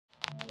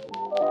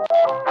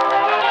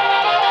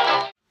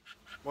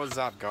What's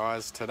up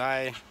guys?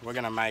 Today we're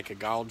going to make a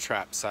gold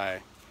trap, so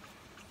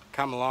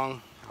come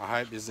along. I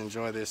hope you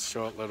enjoy this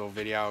short little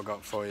video I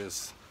got for you.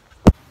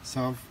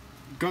 So I've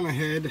gone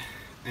ahead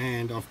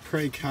and I've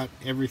pre-cut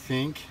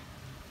everything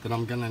that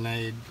I'm going to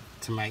need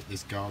to make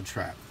this gold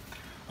trap.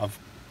 I've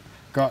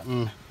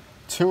gotten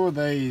 2 of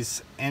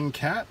these end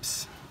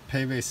caps,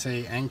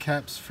 PVC end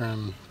caps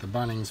from the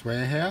Bunnings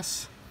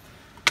warehouse,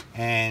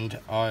 and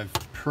I've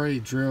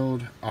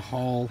pre-drilled a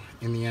hole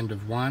in the end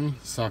of one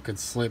so I could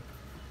slip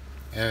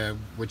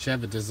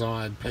whichever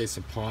desired piece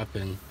of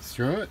piping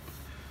through it.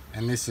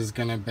 And this is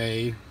going to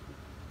be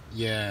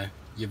your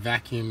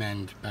vacuum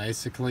end.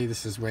 Basically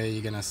this is where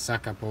you're going to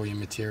suck up all your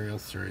material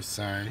through.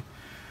 So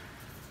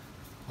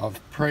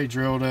I've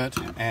pre-drilled it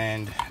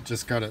and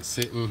just got it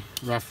sitting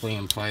roughly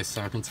in place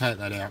so I can take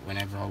that out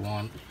whenever I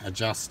want,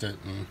 adjust it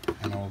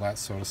and all that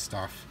sort of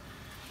stuff.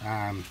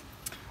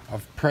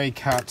 I've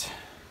pre-cut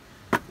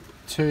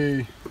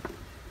 2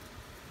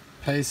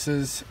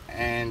 pieces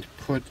and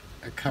put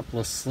a couple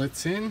of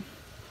slits in.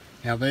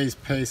 Now these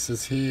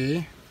pieces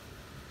here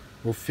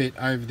will fit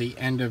over the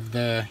end of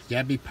the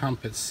yabbie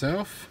pump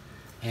itself,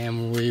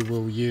 and we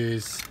will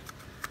use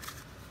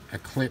a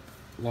clip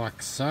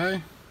like so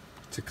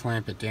to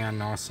clamp it down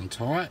nice and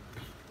tight,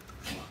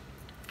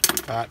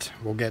 but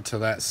we'll get to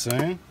that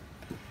soon.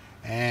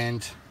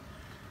 And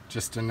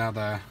just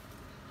another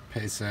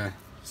piece of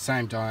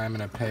same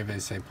diameter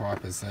PVC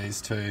pipe as these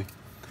 2,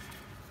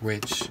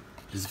 which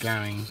is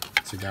going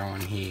to go on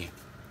here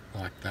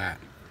like that.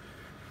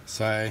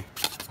 So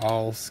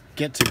I'll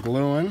get to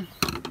gluing.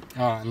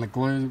 And the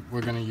glue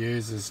we're going to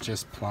use is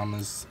just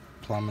plumber's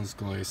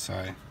glue,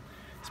 so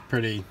it's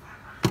pretty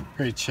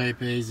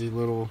cheap, easy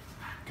little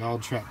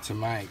gold trap to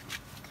make.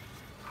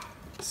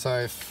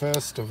 So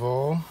first of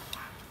all,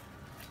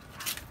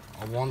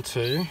 I want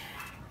to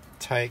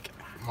take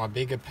my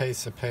bigger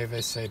piece of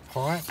PVC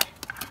pipe,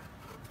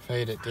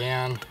 feed it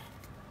down,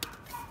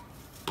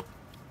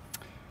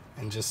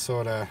 and just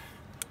sort of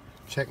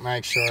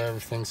make sure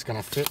everything's going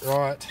to fit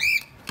right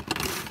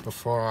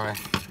before I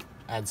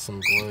add some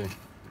glue.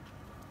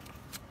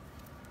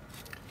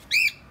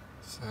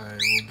 So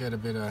we'll get a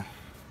bit of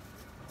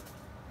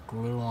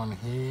glue on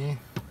here,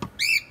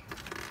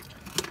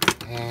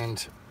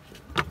 and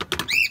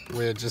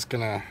we're just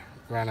going to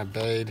run a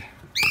bead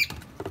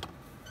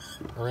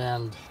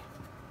around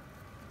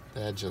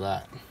the edge of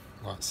that,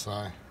 like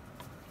so.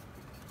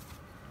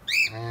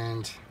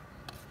 And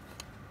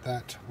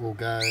that will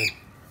go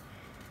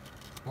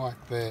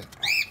like that,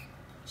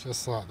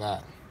 just like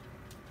that.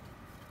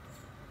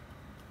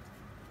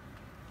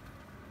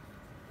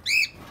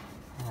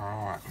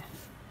 Alright,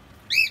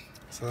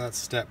 so that's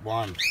step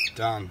 1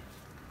 done.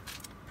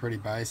 Pretty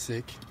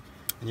basic.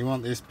 And you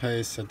want this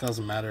piece, it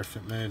doesn't matter if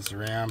it moves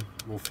around,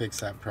 we'll fix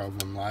that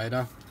problem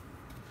later.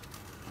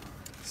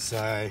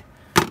 So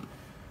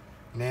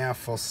now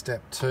for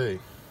step 2,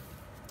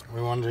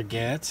 we want to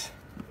get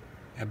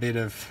a bit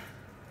of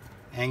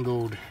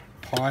angled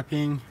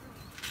piping,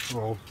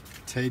 or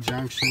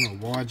T-junction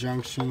or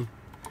Y-junction,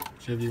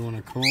 whichever you want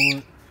to call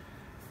it,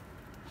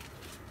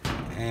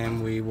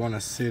 and we want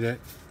to sit it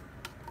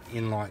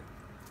in like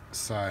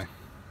so.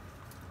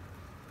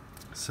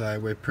 So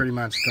we've pretty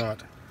much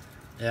got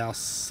our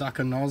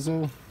sucker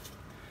nozzle,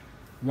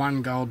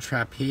 1 gold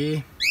trap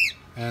here,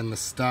 and the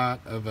start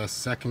of a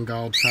 2nd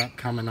gold trap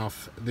coming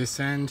off this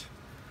end,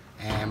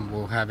 and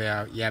we'll have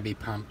our yabbie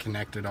pump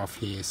connected off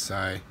here.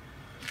 So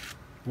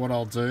what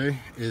I'll do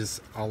is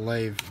I'll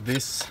leave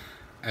this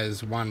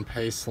as 1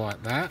 piece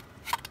like that,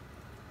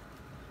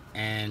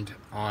 and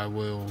I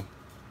will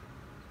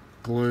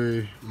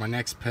glue my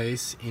next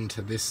piece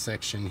into this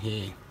section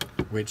here,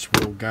 which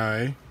will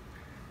go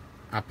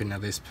up into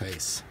this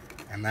piece,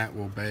 and that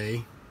will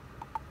be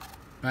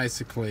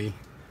basically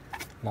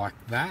like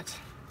that.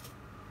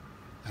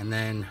 And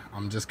then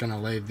I'm just going to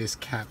leave this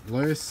cap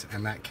loose,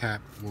 and that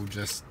cap will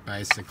just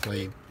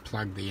basically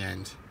plug the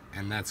end,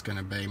 and that's going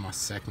to be my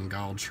 2nd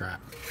gold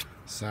trap.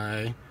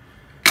 So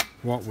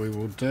what we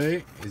will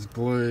do is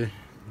glue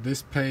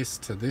this piece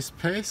to this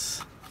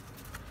piece.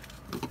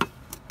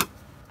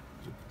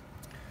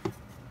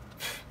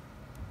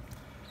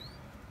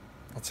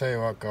 I'll tell you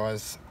what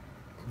guys,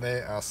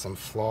 there are some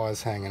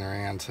flies hanging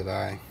around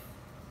today.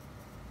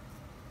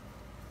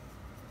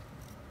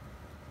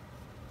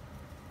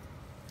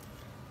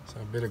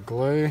 So a bit of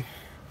glue,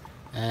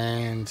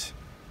 and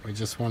we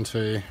just want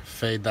to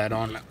feed that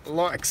on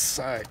like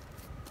so.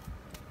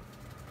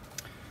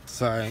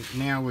 So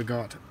now we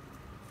got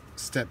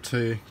step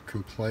 2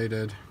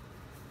 completed,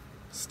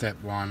 step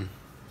 1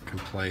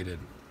 completed.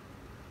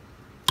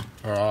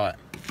 Alright,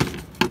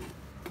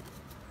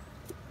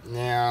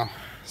 now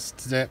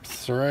step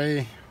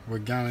 3, we're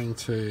going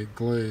to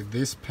glue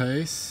this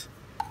piece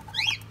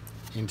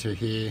into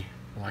here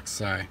like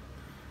so.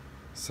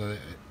 So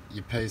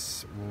your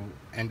piece will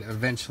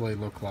eventually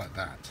look like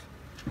that.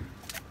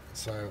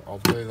 So I'll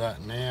do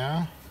that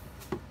now.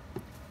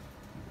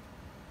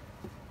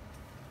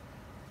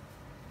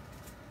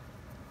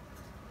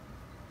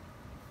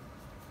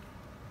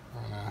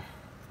 Run a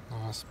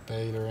nice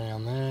bead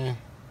around there.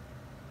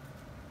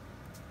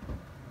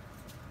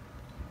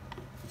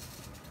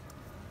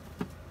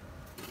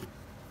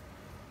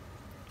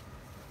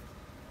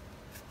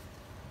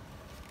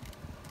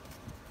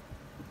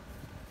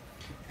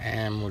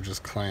 and we'll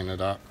just clean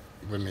it up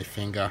with my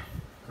finger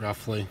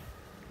roughly.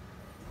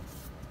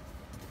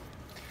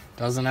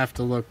 Doesn't have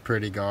to look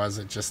pretty, guys,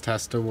 it just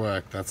has to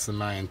work. That's the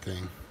main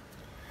thing.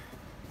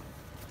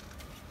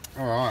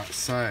 Alright,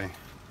 so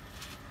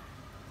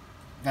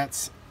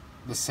that's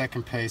the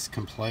second piece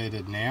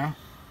completed now.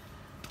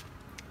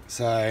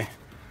 So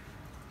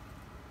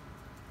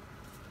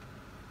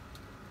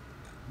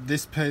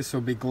this piece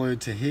will be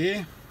glued to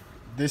here,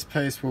 this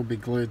piece will be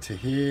glued to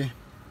here,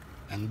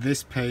 and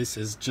this piece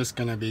is just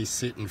going to be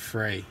sitting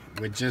free.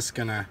 We're just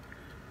going to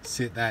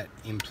sit that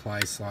in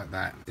place like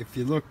that. If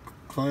you look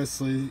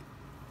closely,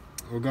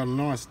 we've got a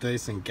nice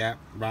decent gap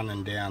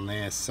running down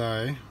there.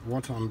 So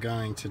what I'm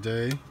going to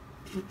do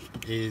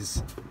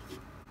is,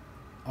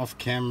 off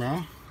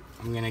camera,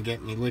 I'm going to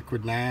get my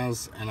liquid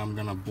nails and I'm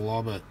going to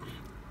blob it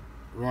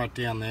right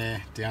down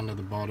there, down to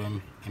the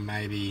bottom, and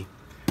maybe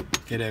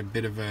get a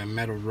bit of a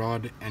metal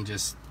rod and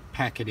just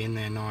pack it in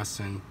there nice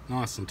and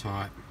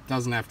tight.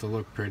 Doesn't have to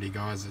look pretty,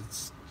 guys,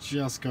 it's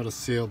just got to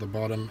seal the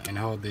bottom and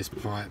hold this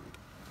pipe.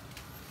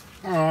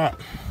 Alright,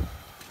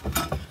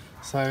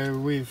 so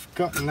we've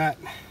gotten that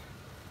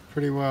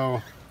pretty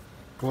well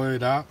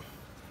glued up.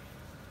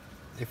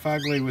 If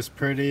ugly was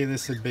pretty,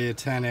 this would be a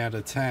 10 out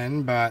of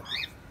 10, but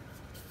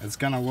it's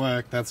gonna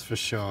work, that's for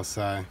sure.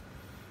 So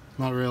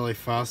not really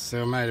fussed.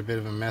 So I made a bit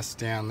of a mess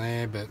down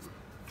there, but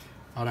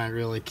I don't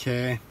really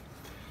care.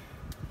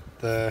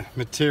 The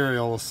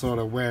material will sort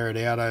of wear it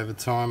out over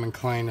time and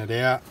clean it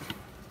out.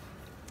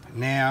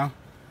 Now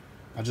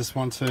I just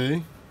want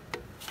to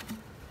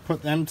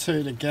put them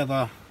two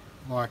together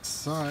like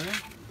so.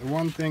 The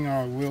one thing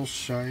I will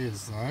show you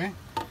is though,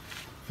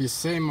 if you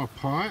see my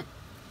pipe,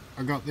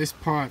 I got this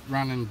pipe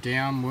running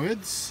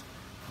downwards.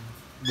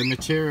 The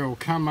material will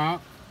come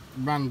up,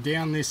 run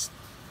down this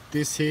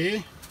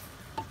here,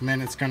 and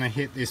then it's going to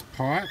hit this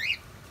pipe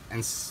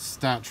and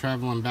start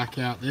traveling back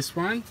out this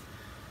one.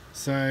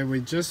 So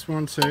we just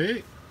want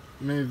to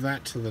move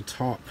that to the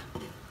top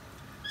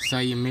so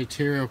your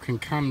material can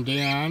come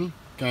down,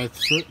 go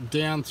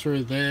down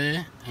through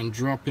there and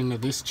drop into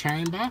this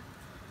chamber,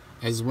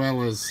 as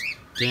well as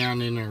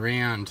down and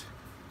around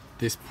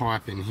this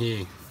pipe in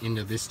here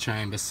into this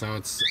chamber. So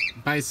it's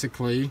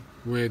basically,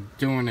 we're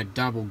doing a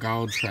double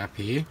gold trap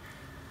here.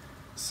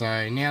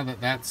 So now that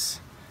that's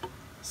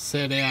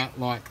set out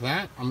like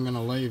that, I'm going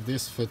to leave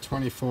this for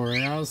 24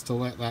 hours to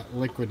let that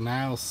liquid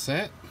nail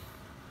set,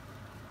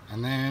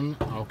 and then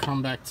I'll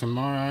come back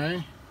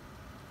tomorrow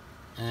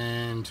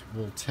and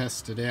we'll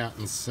test it out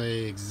and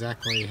see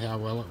exactly how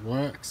well it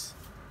works.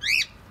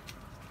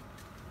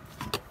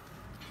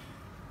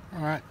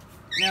 Alright,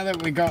 now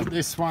that we got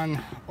this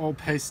one all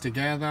pieced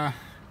together,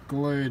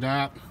 glued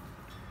up,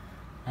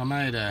 I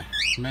made a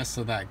mess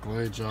of that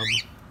glue job.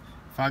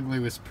 If ugly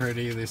was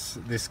pretty,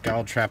 this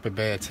gold trap would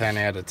be a 10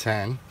 out of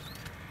 10.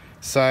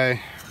 So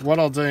what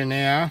I'll do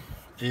now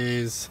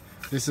is,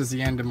 this is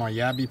the end of my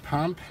yabbie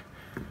pump.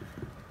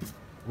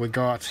 We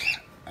got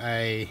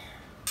a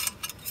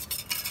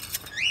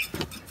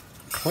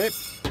clip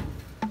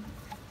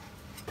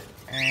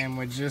and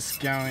we're just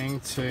going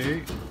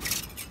to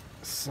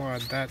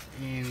slide that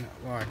in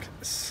like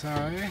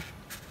so.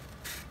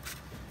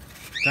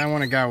 Don't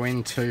want to go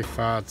in too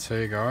far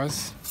too,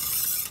 guys.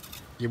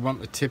 You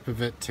want the tip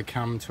of it to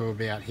come to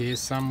about here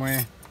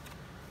somewhere.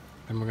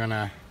 Then we're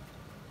gonna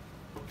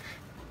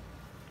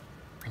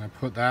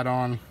put that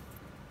on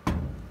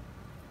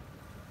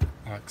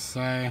like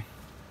so.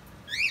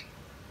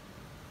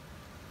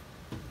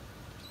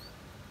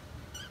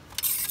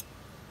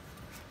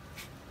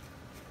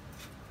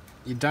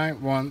 You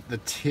don't want the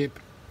tip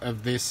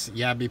of this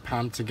yabbie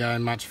pump to go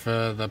much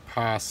further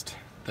past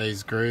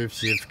these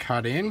grooves you've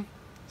cut in.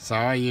 So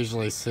I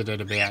usually sit at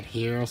about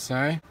here or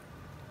so.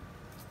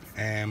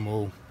 And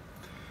we'll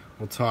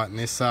tighten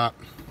this up,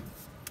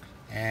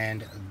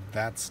 and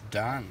that's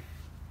done.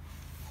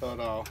 Thought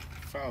I'll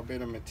throw a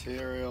bit of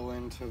material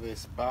into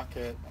this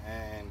bucket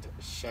and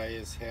show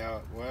you how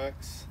it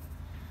works.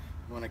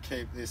 You want to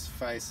keep this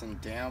facing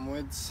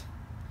downwards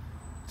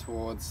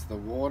towards the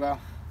water,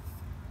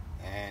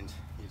 and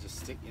you just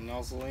stick your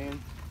nozzle in.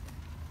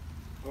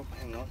 Oh,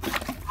 hang on.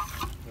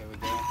 There we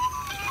go.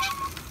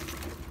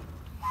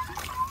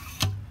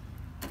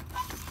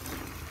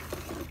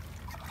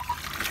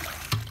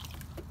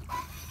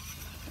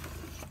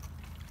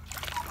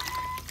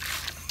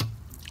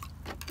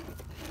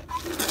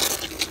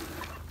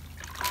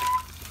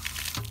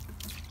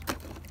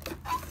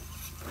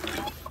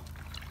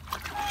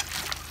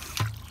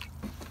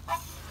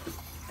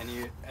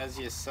 As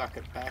you suck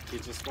it back, you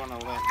just want to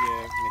let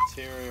your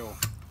material,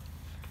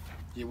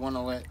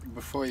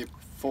 before you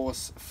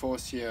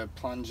force your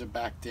plunger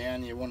back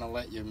down, you want to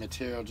let your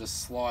material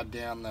just slide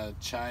down the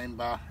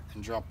chamber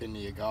and drop into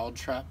your gold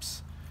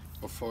traps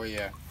before you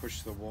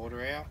push the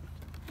water out.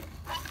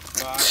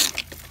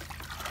 But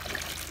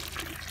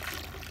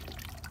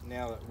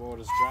now that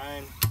water's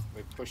drained,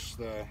 we push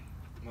the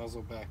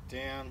nozzle back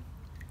down,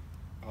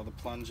 or the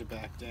plunger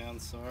back down,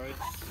 sorry.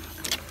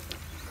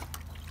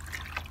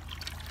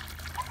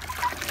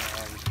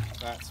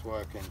 That's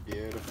working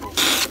beautiful.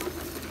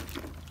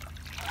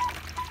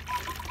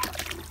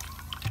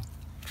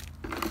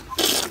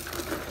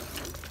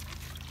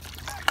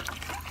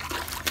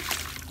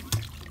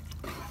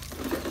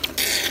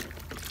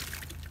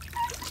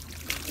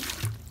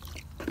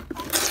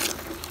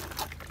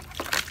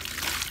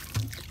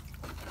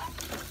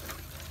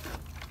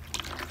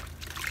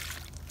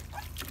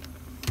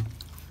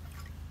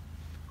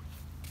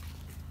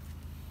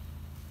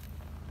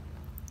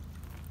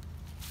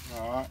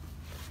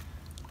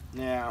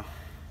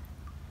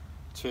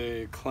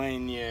 to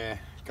clean your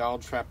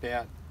gold trap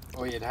out,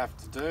 all you'd have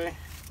to do,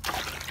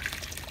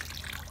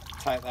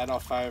 take that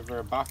off over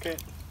a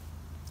bucket,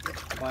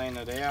 clean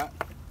it out,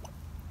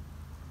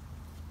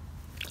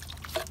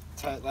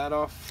 take that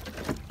off,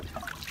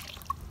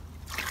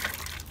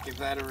 give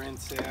that a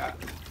rinse out,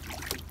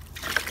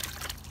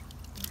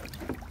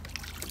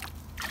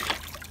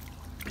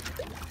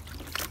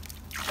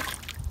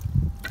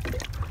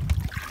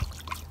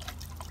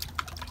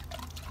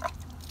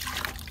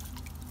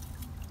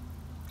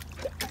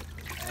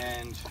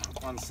 and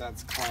once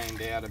that's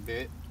cleaned out a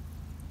bit,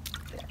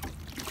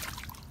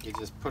 you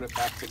just put it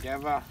back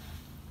together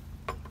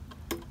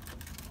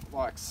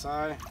like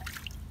so,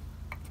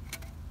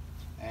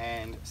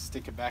 and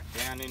stick it back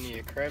down into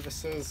your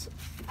crevices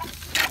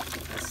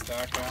and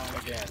start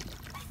going again.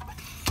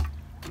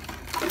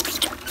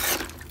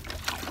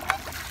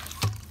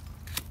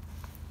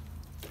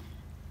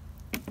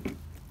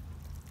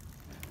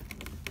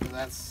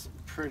 That's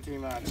pretty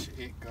much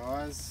it,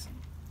 guys.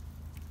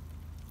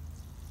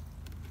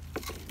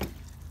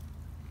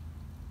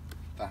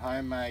 The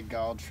homemade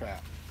gold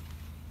trap.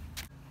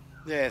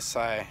 Yeah,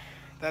 so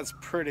that's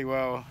pretty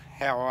well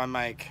how I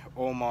make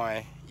all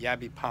my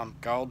yabbie pump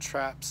gold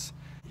traps.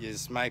 You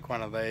just make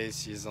one of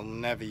these, you'll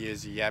never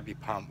use a yabbie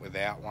pump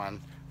without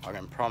one, I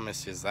can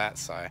promise you that.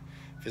 So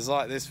if you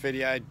like this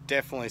video,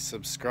 definitely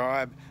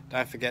subscribe,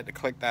 don't forget to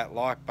click that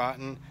like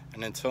button,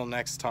 and until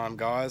next time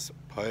guys,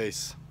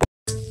 peace.